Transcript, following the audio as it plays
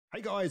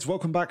Hey guys,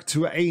 welcome back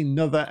to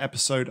another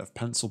episode of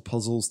Pencil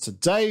Puzzles.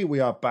 Today we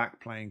are back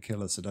playing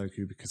Killer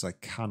Sudoku because I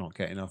cannot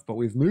get enough, but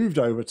we've moved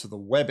over to the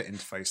web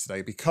interface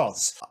today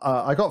because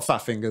I got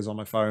fat fingers on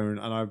my phone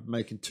and I'm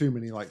making too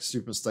many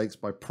stupid mistakes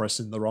by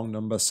pressing the wrong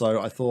number.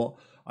 So I thought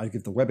I'd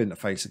give the web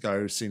interface a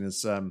go, seeing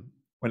as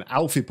when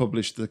Alfie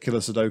published the Killer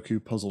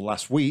Sudoku puzzle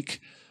last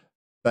week,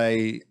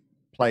 they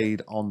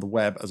played on the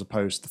web as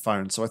opposed to the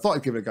phone. So I thought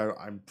I'd give it a go.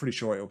 I'm pretty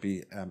sure it'll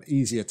be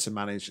easier to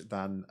manage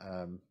than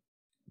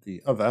the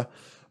other,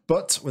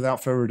 but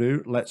without further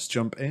ado, let's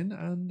jump in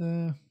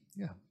and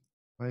yeah,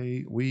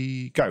 away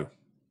we go.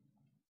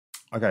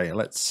 Okay,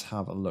 let's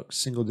have a look.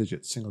 Single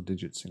digit, single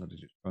digit, single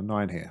digit. Got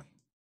 9 here,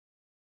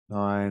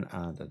 9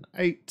 and an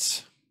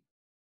 8.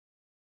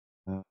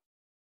 What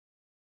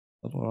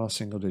are our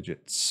single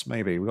digits?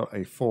 Maybe we got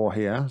a 4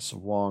 here, so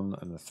 1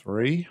 and a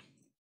 3.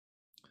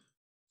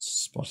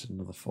 Spotted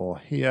another 4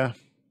 here.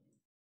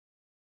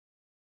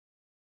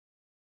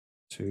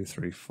 2,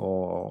 3,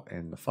 4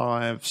 in the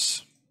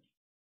 5s.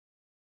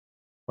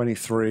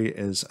 23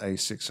 is a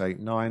 6, 8,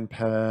 9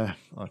 pair.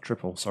 Oh,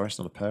 triple. Sorry, it's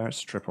not a pair,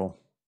 it's a triple.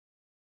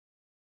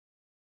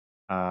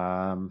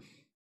 What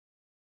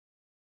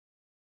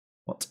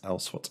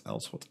else? What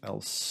else? What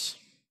else?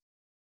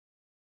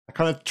 I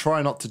kind of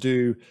try not to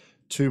do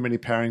too many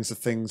pairings of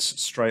things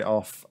straight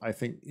off. I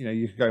think,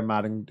 you could go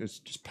mad and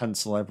just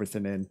pencil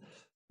everything in.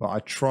 But I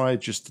try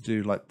just to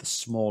do the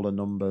smaller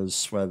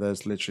numbers where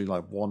there's literally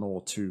 1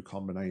 or 2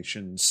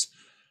 combinations.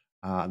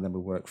 And then we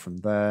work from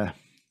there.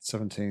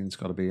 17's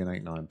got to be an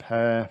 8, 9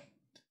 pair.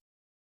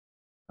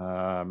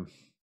 What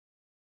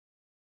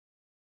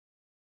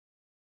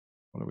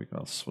have we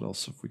got? What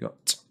else have we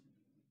got?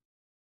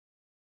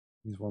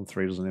 These 1,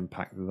 3 doesn't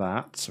impact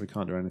that, so we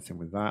can't do anything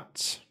with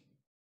that.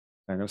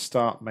 I'm going to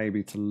start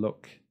maybe to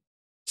look,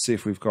 see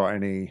if we've got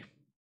any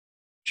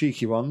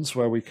cheeky ones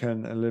where we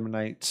can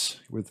eliminate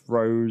with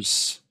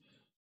rows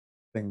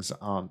things that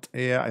aren't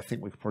here. I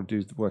think we could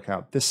probably work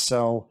out this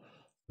cell.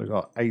 We've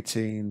got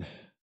 18,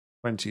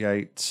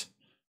 28.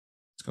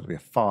 It's got to be a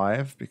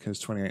 5 because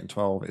 28 and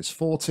 12 is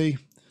 40.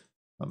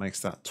 That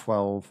makes that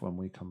 12 when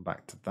we come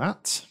back to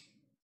that.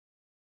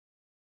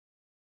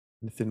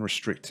 Anything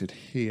restricted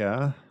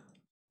here?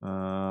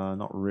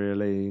 Not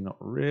really, not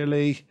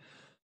really.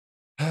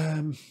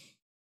 Okay.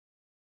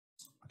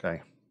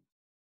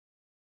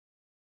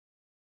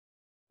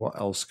 What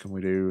else can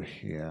we do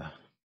here?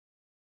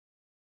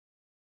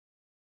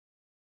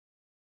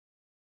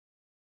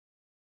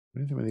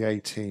 Anything with the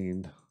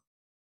 18?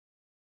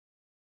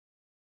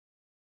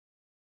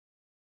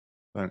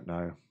 Don't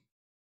know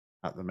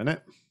at the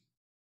minute.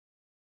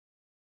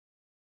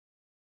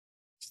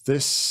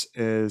 This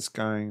is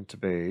going to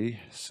be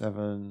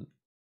 7,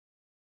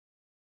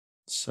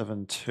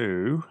 7,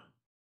 2.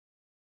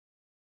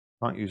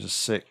 Can't use a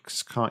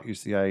 6, can't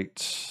use the 8.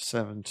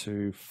 7,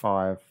 2,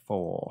 5,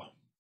 4.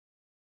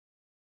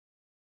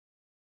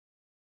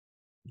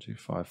 2,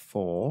 5,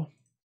 4.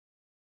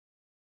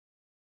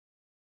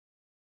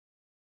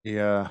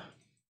 Yeah,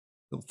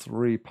 still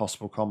 3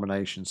 possible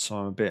combinations, so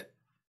I'm a bit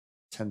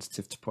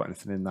tentative to put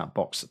anything in that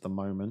box at the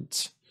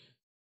moment.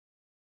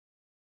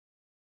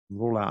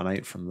 Rule out an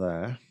 8 from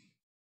there.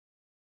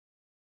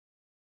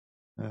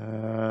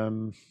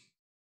 Now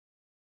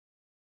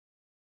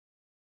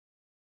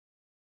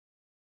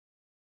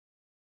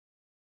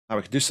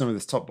we can do some of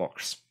this top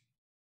box.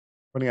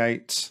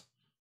 28.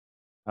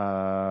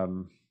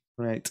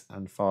 28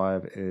 and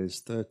 5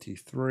 is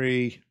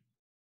 33.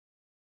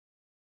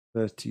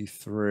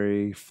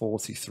 33,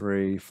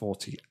 43,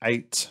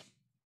 48.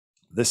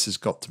 This has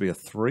got to be a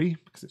 3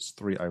 because it's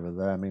 3 over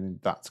there, meaning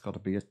that's got to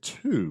be a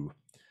 2.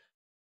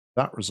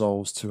 That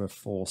resolves to a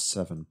 4,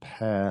 7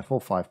 pair,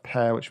 4, 5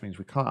 pair, which means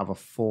we can't have a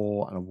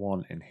 4 and a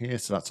 1 in here.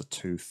 So that's a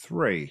 2,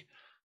 3.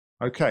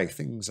 Okay,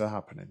 things are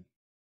happening.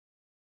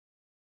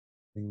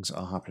 Things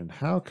are happening.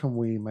 How can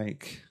we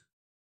make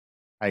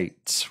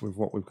 8 with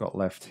what we've got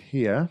left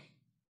here?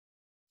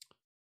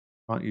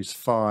 Can't use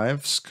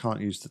 5s,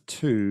 can't use the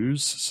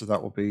 2s, so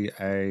that will be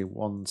a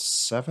 1,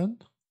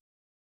 7.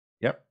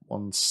 Yep,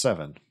 1,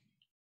 7.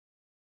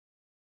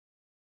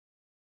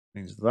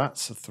 Means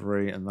that's a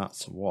 3 and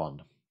that's a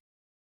 1.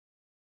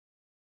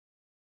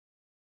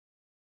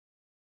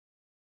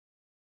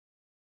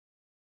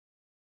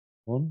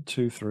 One,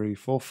 2, 3,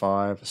 4,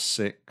 5,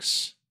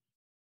 6.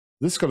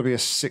 This has got to be a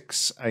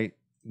 6, 8,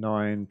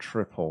 9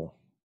 triple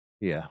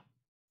here.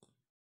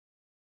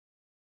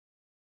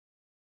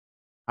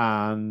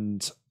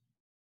 And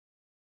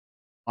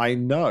I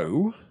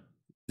know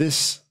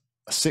this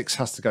 6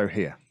 has to go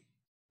here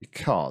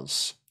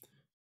because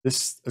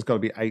this has got to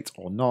be 8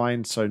 or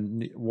 9. So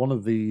one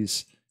of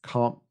these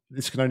can't,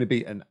 this can only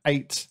be an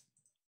 8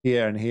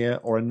 here and here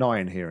or a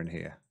 9 here and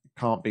here. It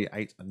can't be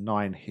 8 and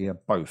 9 here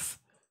both.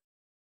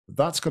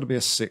 That's got to be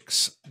a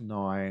 6,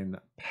 9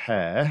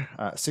 pair,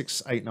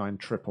 6, 8, 9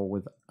 triple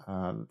with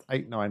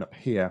 8, 9 up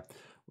here.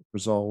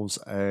 Resolves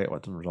a, well,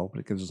 it doesn't resolve, but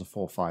it gives us a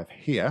 4, 5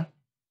 here.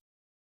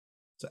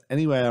 So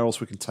anywhere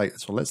else we can take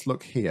this. Well, let's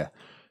look here.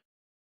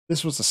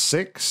 This was a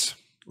 6.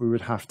 We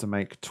would have to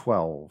make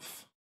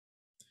 12.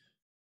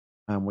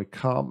 And we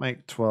can't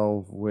make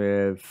 12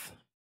 with...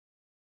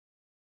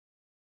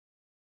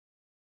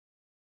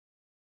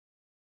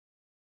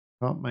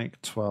 Can't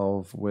make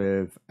 12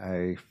 with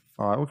a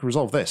 5. We can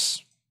resolve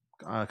this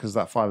because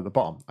that 5 at the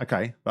bottom.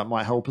 Okay, that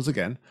might help us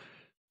again.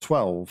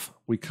 12.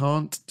 We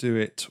can't do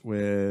it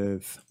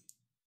with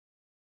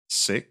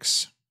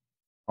 6,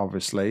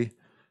 obviously.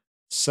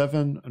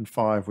 7 and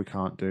 5 we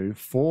can't do.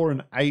 4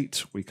 and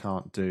 8 we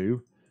can't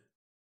do.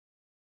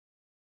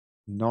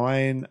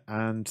 9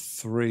 and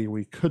 3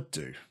 we could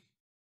do.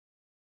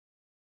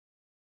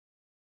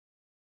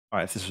 All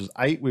right, if this was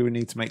 8, we would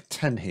need to make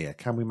 10 here.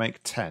 Can we make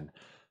 10?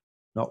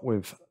 Not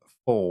with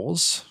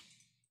 4s.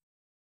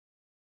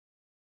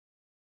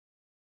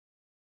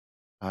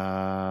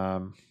 I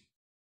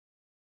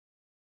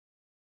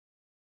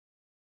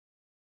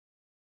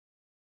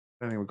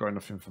don't think we've got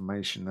enough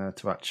information there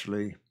to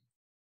actually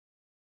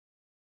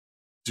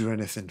do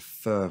anything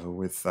further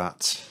with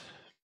that.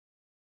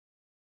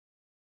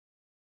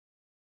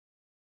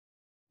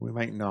 We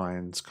make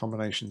 9s,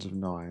 combinations of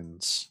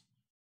 9s.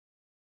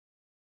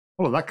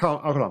 Hold on, that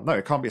can't, hold on, no,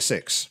 it can't be a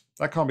 6.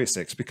 That can't be a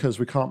 6 because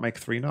we can't make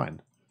 3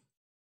 9.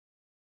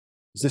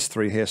 This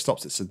 3 here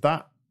stops it. So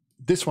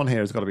this one here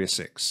has got to be a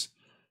 6.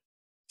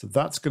 So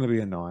that's going to be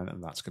a 9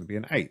 and that's going to be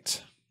an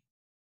 8.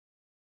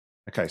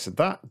 Okay, so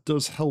that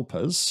does help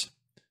us.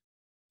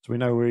 So we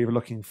know we're either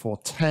looking for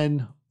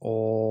 10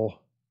 or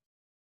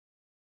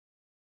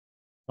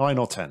 9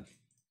 or 10.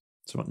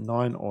 So we want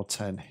 9 or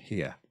 10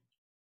 here.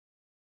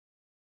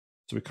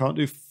 So we can't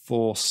do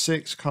 4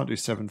 6, can't do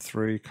 7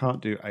 3,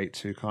 can't do 8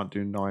 2, can't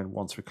do 9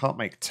 1. So we can't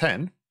make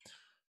 10.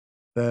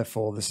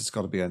 Therefore, this has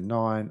got to be a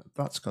 9.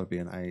 That's got to be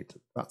an 8.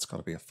 That's got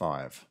to be a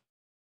 5.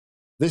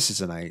 This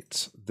is an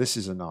 8. This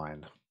is a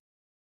 9.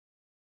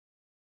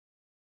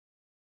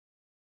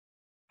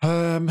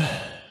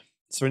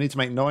 So we need to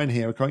make 9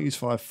 here. We can't use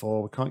 5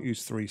 4. We can't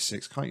use 3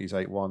 6. Can't use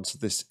 8 1. So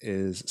this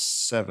is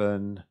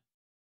 7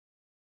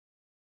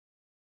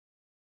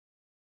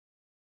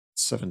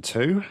 7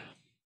 2.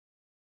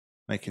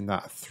 Making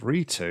that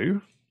 3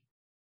 2.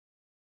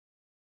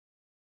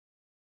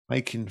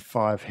 Making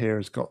 5 here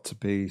has got to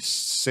be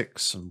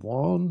 6 and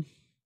 1.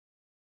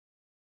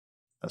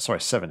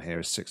 Sorry, 7 here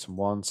is 6 and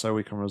 1. So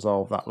we can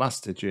resolve that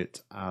last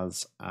digit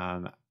as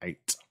an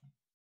 8.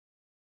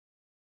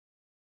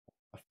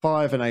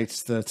 5 and 8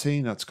 is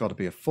 13. That's got to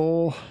be a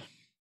 4.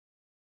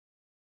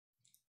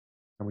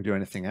 Can we do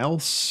anything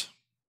else?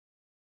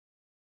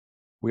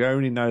 We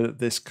only know that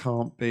this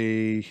can't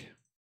be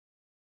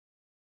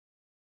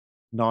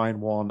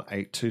 9 1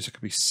 8 2. So it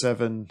could be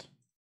 7.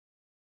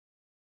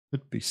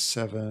 Could be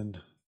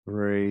 7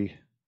 3.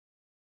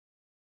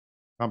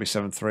 Can't be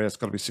 7 3. That's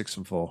got to be 6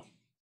 and 4.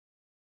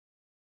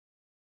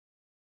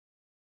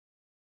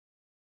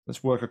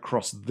 Let's work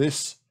across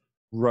this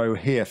row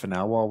here for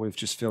now while we've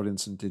just filled in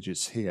some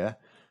digits here.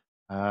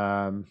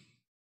 Saying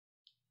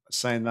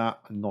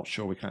that, I'm not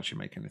sure we can actually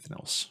make anything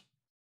else.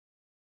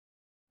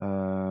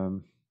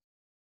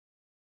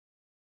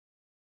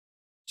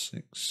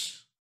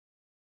 6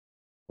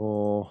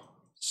 4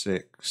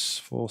 6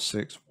 4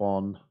 6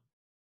 1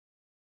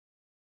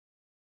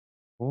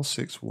 4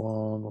 6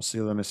 1. What's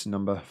the other missing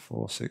number?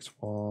 4 6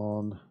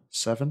 1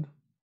 7.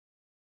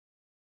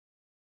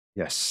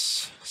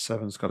 Yes,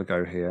 7's got to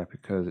go here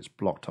because it's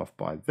blocked off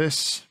by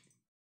this.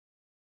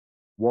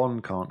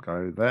 1 can't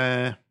go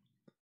there.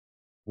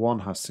 1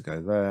 has to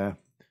go there.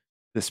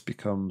 This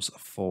becomes a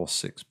 4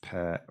 6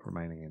 pair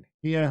remaining in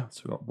here.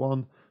 So we've got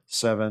 1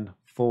 7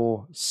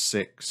 4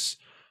 6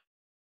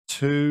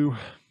 2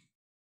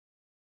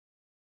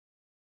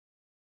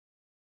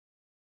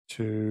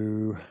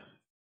 2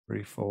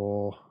 3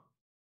 4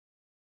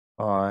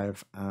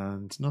 5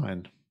 and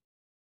 9.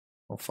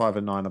 Well, 5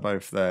 and 9 are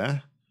both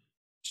there.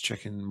 Just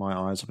checking my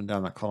eyes up and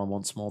down that column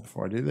once more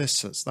before I do this.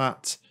 So it's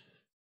that.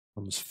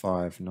 Comes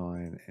 5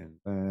 9 in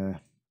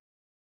there.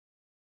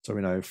 So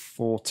we know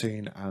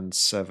 14 and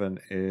 7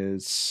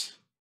 is...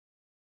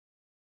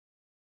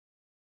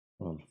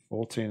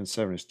 14 and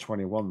 7 is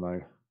 21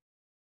 though.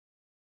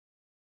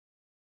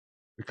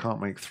 We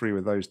can't make 3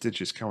 with those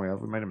digits, can we?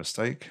 Have we made a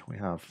mistake? We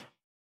have.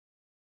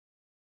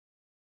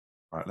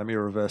 All right, let me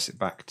reverse it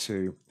back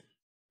to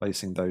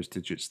placing those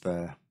digits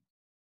there.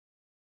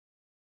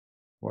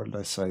 What did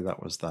I say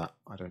that was that?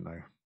 I don't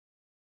know.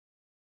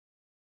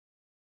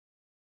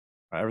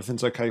 Right,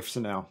 everything's okay for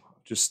now.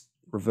 Just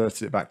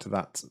reverted it back to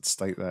that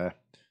state there.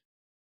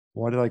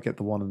 Why did I get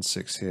the 1 and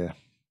 6 here?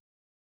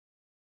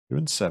 2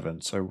 and 7.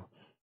 So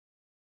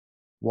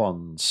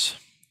 1s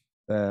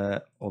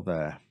there or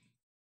there.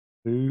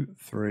 2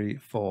 3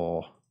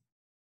 4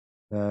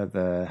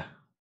 there.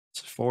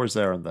 So 4 is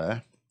there and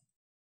there.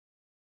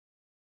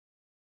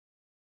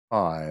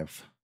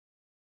 5.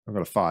 I've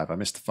got a 5. I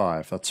missed a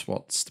 5. That's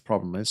what the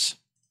problem is.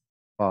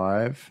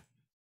 5.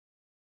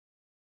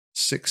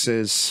 6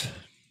 is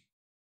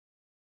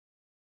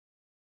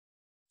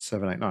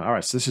 7 8 9. All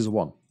right, so this is a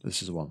 1.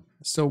 This is a 1.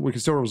 Still, we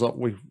can still resolve.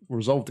 We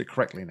resolved it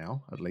correctly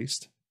now, at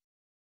least.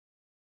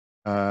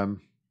 I don't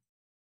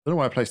know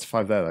why I placed a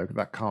 5 there though.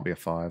 That can't be a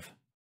 5.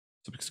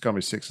 So because it's going to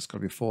be 6, it's got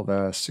to be 4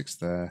 there, 6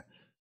 there,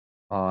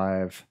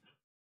 5,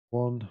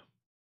 1,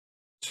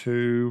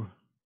 2,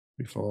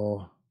 3,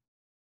 4,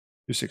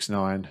 2, 6,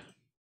 9.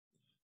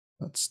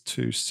 That's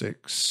 2,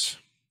 6,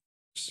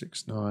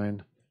 6,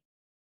 9,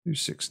 2,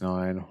 6,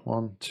 9.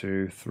 1,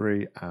 2,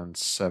 3, and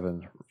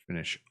 7.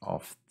 Finish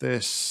off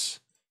this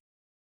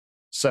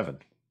 7.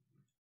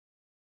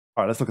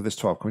 All right, let's look at this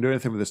 12. Can we do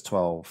anything with this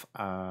 12?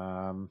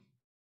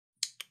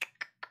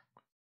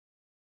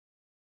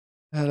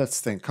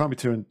 Let's think. Can't be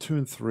 2 and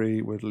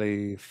 3 would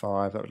leave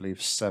 5. That would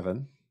leave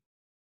 7.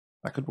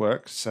 That could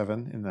work.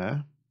 7 in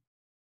there.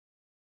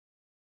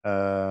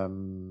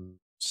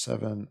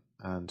 7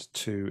 and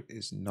 2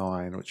 is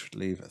 9, which would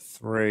leave a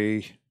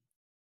 3.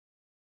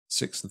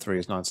 6 and 3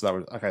 is 9. So that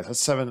would, okay, that's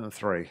 7 and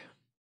 3.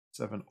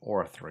 7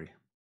 or a 3.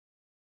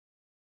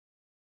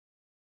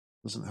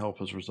 Doesn't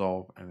help us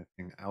resolve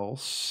anything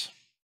else.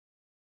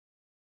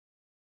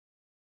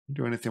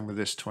 Do anything with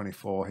this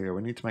 24 here.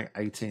 We need to make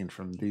 18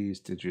 from these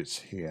digits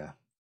here.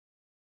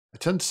 I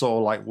tend to sort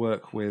of like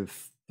work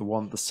with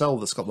the cell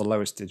that's got the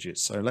lowest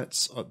digits. So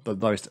let's the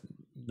lowest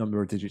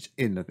number of digits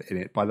in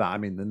it. By that I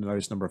mean the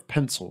lowest number of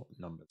pencil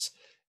numbers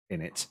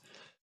in it.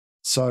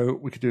 So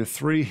we could do a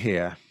 3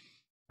 here.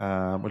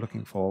 We're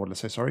looking for, what did I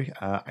say, sorry,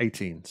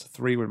 18. So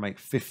 3 would make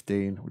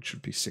 15, which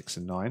would be 6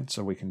 and 9.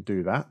 So we can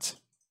do that.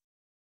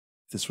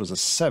 If this was a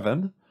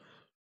 7,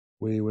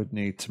 we would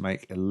need to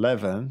make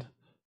 11.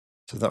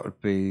 So that would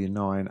be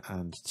 9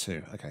 and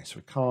 2. Okay, so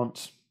we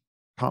can't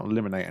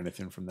eliminate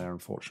anything from there,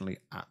 unfortunately,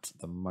 at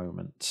the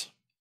moment.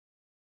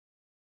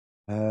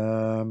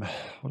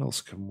 What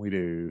else can we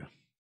do?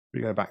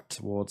 We go back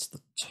towards the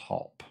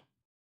top.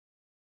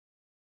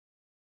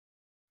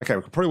 Okay,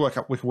 we can probably work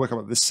out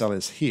what this cell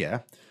is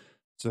here.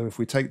 So if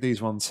we take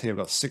these ones here,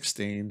 we've got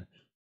 16,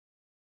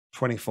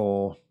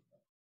 24,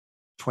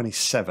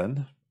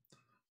 27,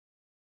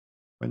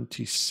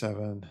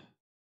 27.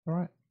 All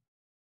right.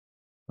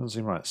 Doesn't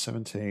seem right.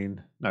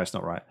 17. No, it's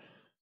not right.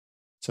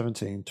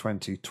 17,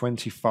 20,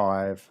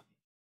 25.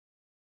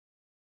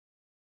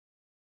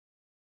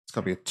 It's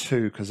got to be a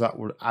 2 because that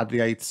would add the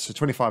 8. So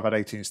 25 add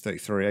 18 is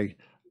 33.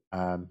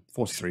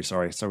 43,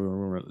 sorry. So we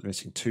were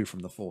missing 2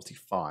 from the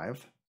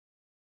 45.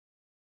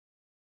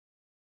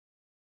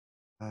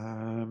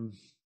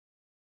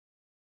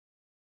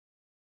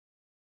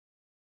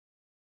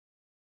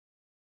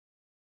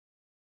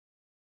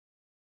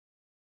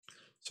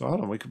 So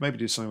hold on, we could maybe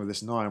do something with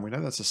this 9. We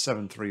know that's a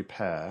 7-3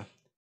 pair.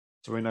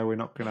 So we know we're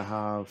not going to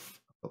have,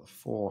 I've got the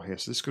 4 here.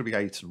 So this could be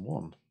 8 and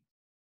 1.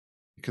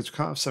 Because we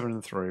can't have 7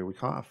 and 3. We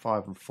can't have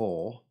 5 and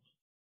 4.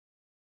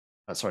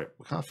 Sorry,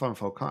 we can't have 5 and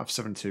 4. Can't have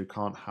 7 and 2.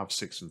 Can't have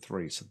 6 and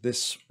 3. So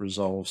this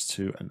resolves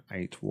to an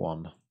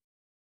 8-1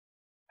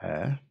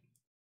 pair.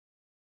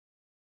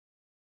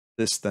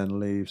 This then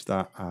leaves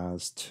that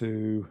as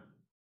 2,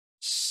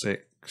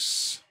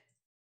 6,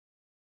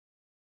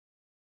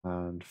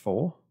 and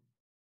 4.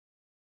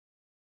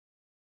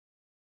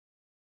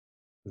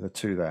 With a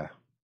 2 there.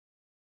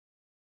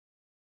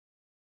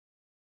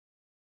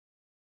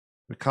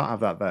 We can't have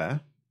that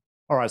there.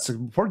 All right, so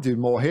we'll probably do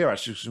more here,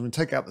 actually. So we're going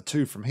to take out the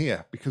 2 from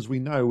here because we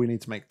know we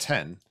need to make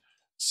 10.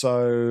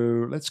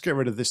 So let's get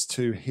rid of this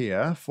 2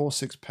 here. 4,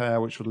 6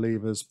 pair, which would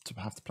leave us to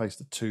have to place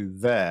the 2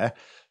 there.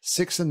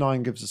 6 and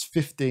 9 gives us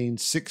 15,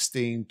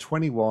 16,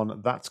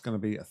 21. That's going to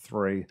be a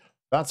 3.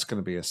 That's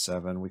going to be a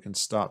 7. We can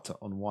start to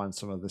unwind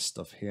some of this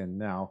stuff here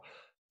now.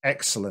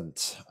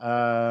 Excellent.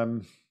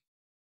 All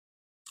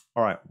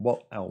right,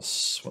 what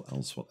else? What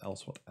else? What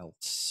else? What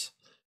else?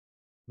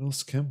 What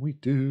else can we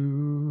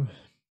do?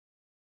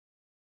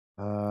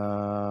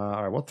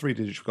 All right, what 3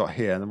 digits we've got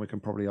here, and then we can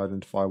probably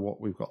identify what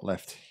we've got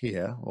left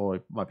here, or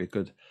it might be a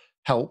good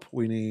help.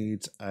 We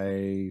need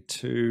a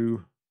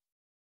 2.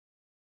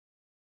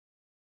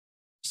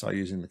 Start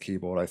using the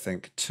keyboard, I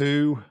think.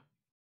 2,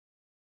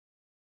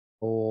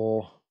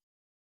 4.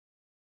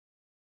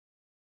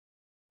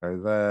 Go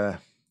there.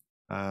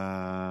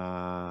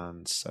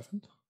 And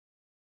 7.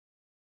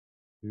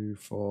 2,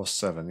 4,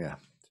 7, yeah.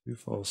 2,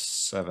 4,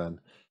 7.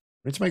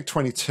 We need to make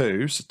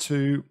 22. So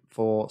 2,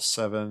 4,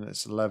 7,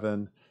 it's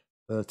 11,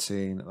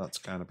 13. That's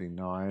going to be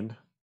 9.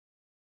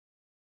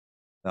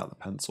 Out the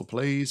pencil,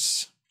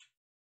 please.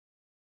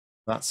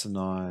 That's a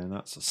 9.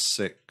 That's a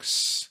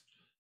 6.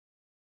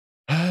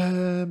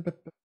 1,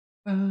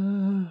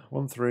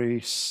 3,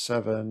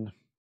 7.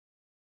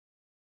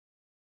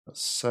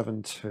 That's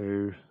 7,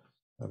 2.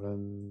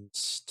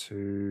 7s,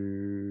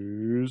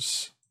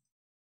 2s.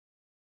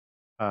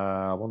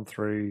 1,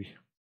 3.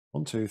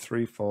 1, 2,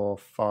 3, 4,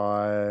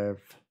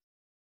 5,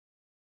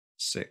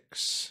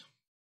 6.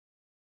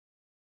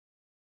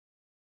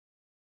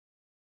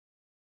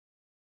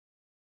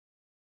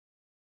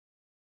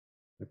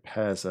 The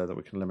pairs there that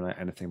we can eliminate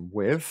anything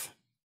with.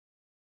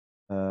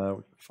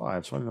 5.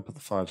 So I'm going to put the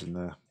 5s in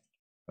there.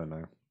 I don't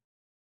know.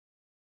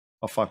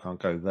 Oh, 5 can't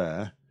go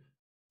there.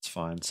 It's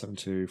fine. 7,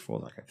 2,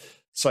 4. Okay.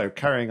 So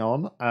carrying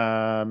on.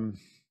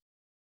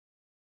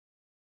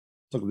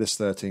 Look at this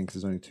 13 because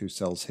there's only 2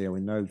 cells here.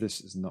 We know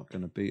this is not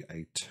going to be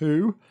a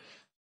 2.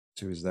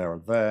 2 is there or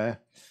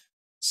there.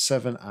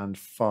 7 and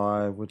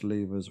 5 would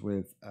leave us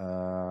with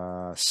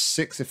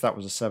 6 if that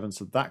was a 7,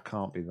 so that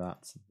can't be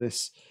that. So this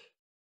is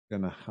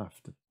going to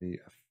have to be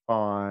a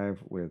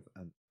 5 with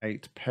an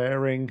 8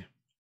 pairing.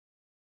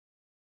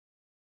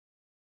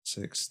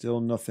 6,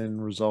 still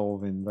nothing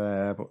resolving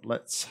there, but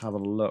let's have a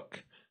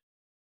look.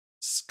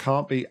 This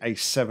can't be a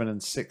 7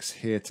 and 6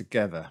 here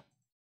together.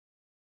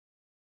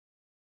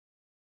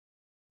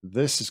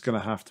 This is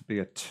going to have to be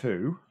a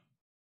 2.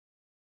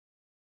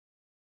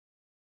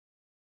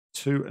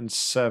 2 and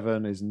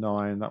 7 is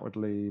 9. That would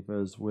leave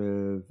us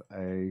with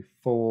a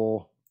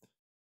 4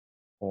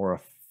 or a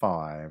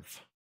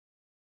 5.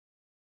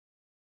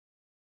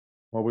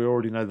 Well, we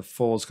already know the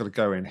 4's got to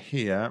go in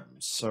here,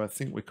 so I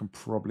think we can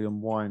probably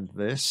unwind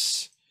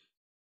this.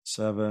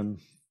 7,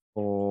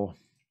 4,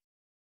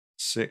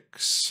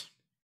 6,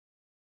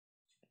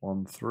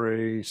 1,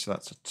 3. So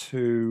that's a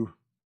 2,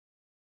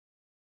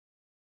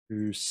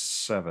 2,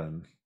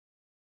 7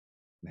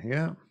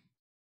 here.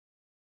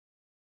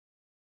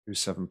 2,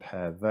 7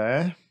 pair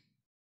there.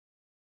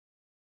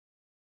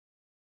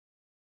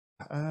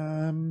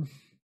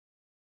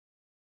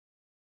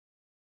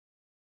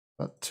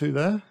 That 2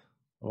 there.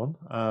 Hold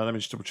on. Let me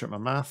just double check my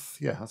math.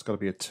 Yeah, that's got to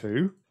be a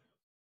 2.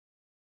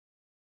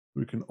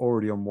 We can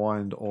already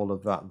unwind all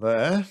of that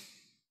there.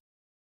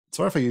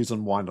 Sorry if I use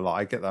unwind a lot.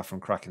 I get that from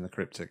cracking the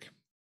cryptic.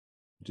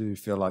 I do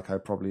feel like I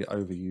probably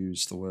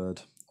overuse the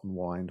word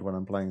unwind when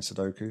I'm playing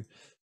Sudoku.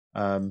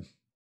 Can't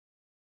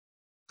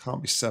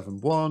be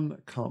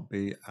 7-1. Can't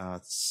be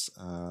at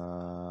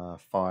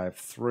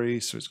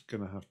 5-3. So it's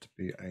going to have to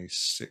be a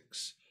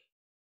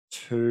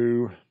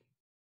 6-2.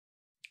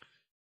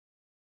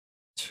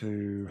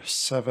 2,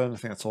 7. I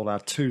think that's all our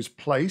 2's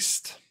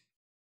placed.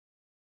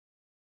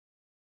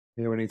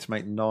 Here we need to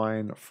make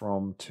 9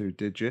 from 2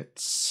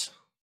 digits.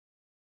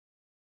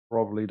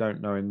 Probably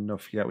don't know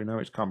enough yet. We know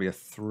it can't be a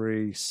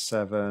 3,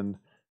 7,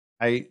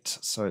 8.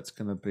 So it's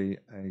going to be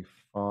a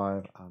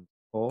 5 and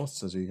 4.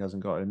 Says he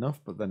hasn't got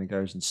enough, but then he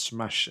goes and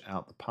smash it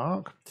out the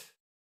park.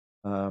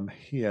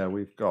 Here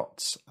we've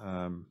got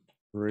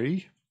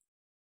 3,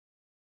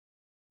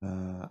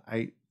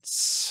 8,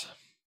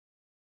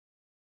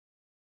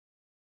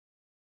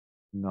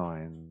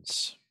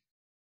 9s.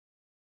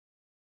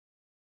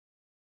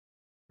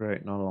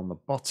 Great, none on the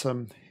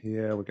bottom.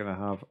 Here we're going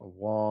to have a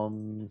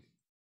 1.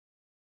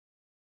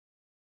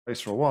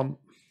 Place for a 1.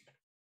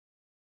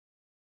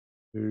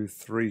 2,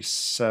 3,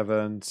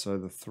 7. So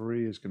the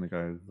 3 is going to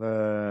go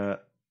there.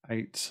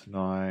 8,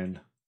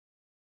 9,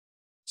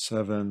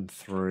 7,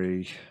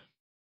 3,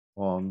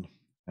 1,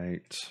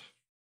 8,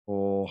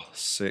 4,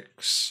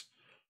 6.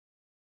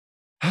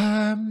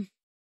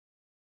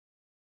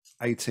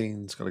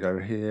 18's got to go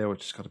here,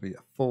 which has got to be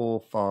a 4,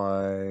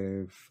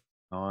 5,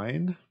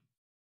 9.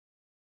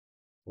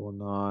 4,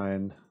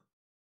 9.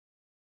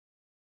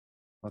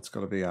 That's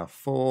got to be our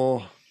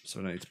 4. So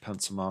we don't need to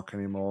pencil mark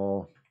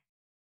anymore.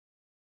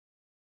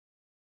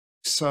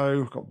 So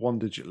we've got 1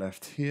 digit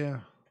left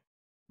here.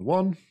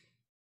 1.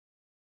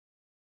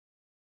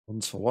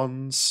 1s for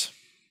 1s.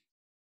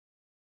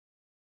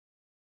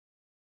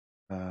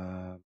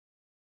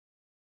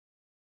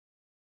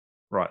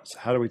 Right, so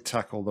how do we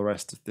tackle the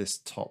rest of this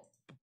top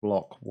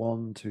block?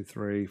 1, 2,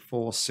 3,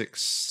 4,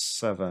 6,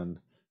 7.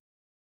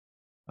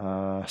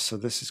 So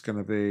this is going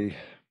to be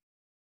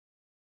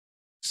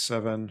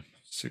 7,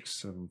 6,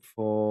 7,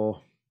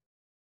 4,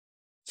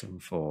 7,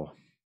 4.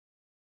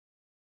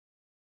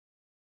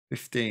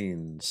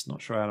 15s.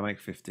 Not sure how to make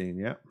 15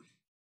 yet.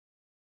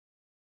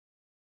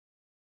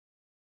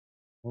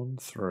 1,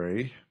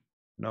 3.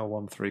 No,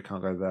 1, 3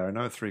 can't go there.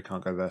 No, 3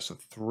 can't go there. So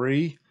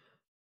 3.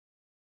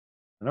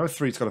 I know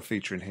 3's got a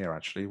feature in here,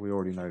 actually. We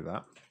already know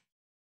that.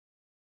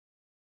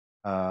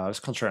 Let's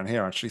concentrate on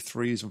here, actually.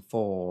 3s and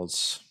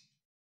 4s.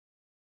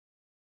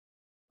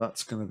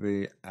 That's going to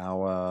be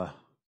our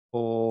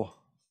 4,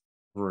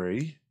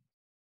 3.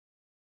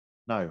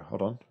 No,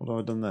 hold on. What have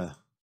I done there?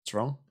 It's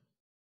wrong.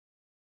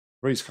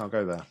 3s can't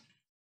go there.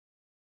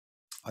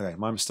 Okay,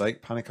 my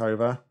mistake. Panic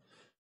over.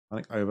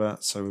 Panic over.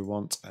 So we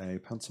want a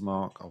pencil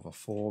mark of a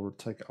 4. We'll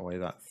take away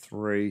that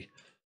 3.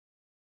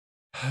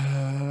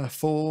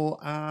 4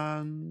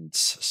 and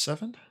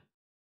 7.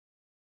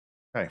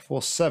 Okay,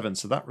 4, 7.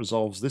 So that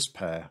resolves this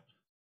pair.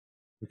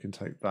 We can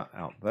take that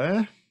out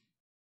there.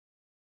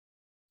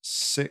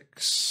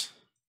 6,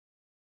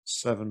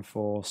 7,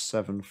 4,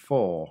 7,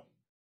 4.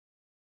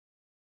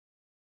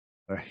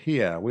 So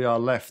here we are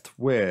left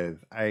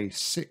with a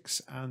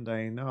 6 and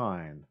a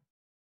 9.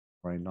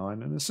 Or a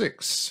 9 and a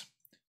 6.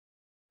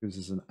 Gives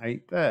us an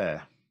 8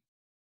 there.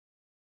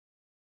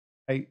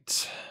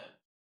 8.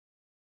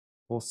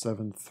 4,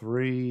 7,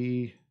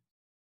 3,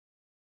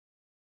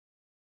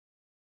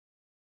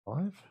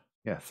 5.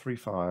 Yeah, 3,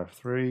 5,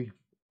 3,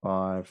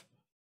 5,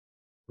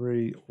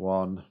 3,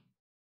 1.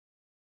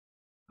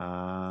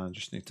 And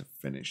just need to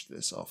finish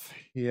this off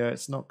here.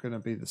 It's not going to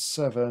be the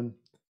 7.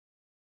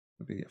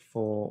 It'll be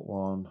 4,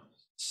 1,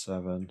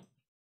 7,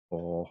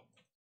 4,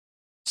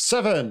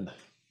 7.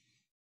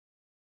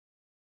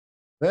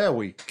 There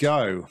we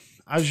go.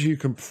 As you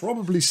can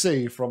probably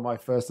see from my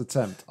first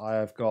attempt, I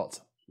have got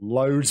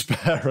loads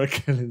better at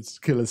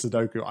Killer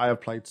Sudoku. I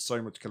have played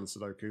so much Killer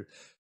Sudoku.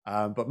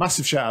 But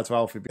massive shout out to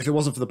Alfie. If it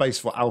wasn't for the base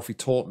of what Alfie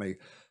taught me,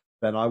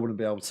 then I wouldn't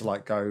be able to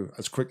like go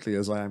as quickly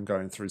as I am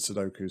going through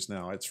Sudokus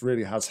now. It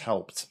really has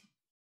helped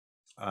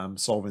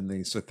solving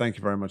these. So thank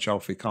you very much,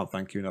 Alfie. Can't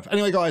thank you enough.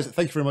 Anyway, guys,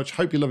 thank you very much.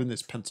 Hope you're loving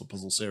this pencil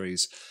puzzle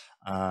series.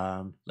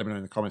 Let me know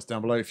in the comments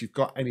down below if you've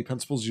got any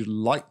pencil puzzles you'd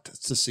like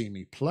to see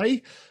me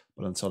play.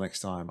 But until next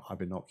time, I've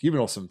been Nock. You've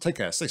been awesome. Take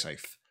care. Stay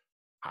safe.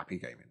 Happy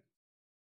gaming.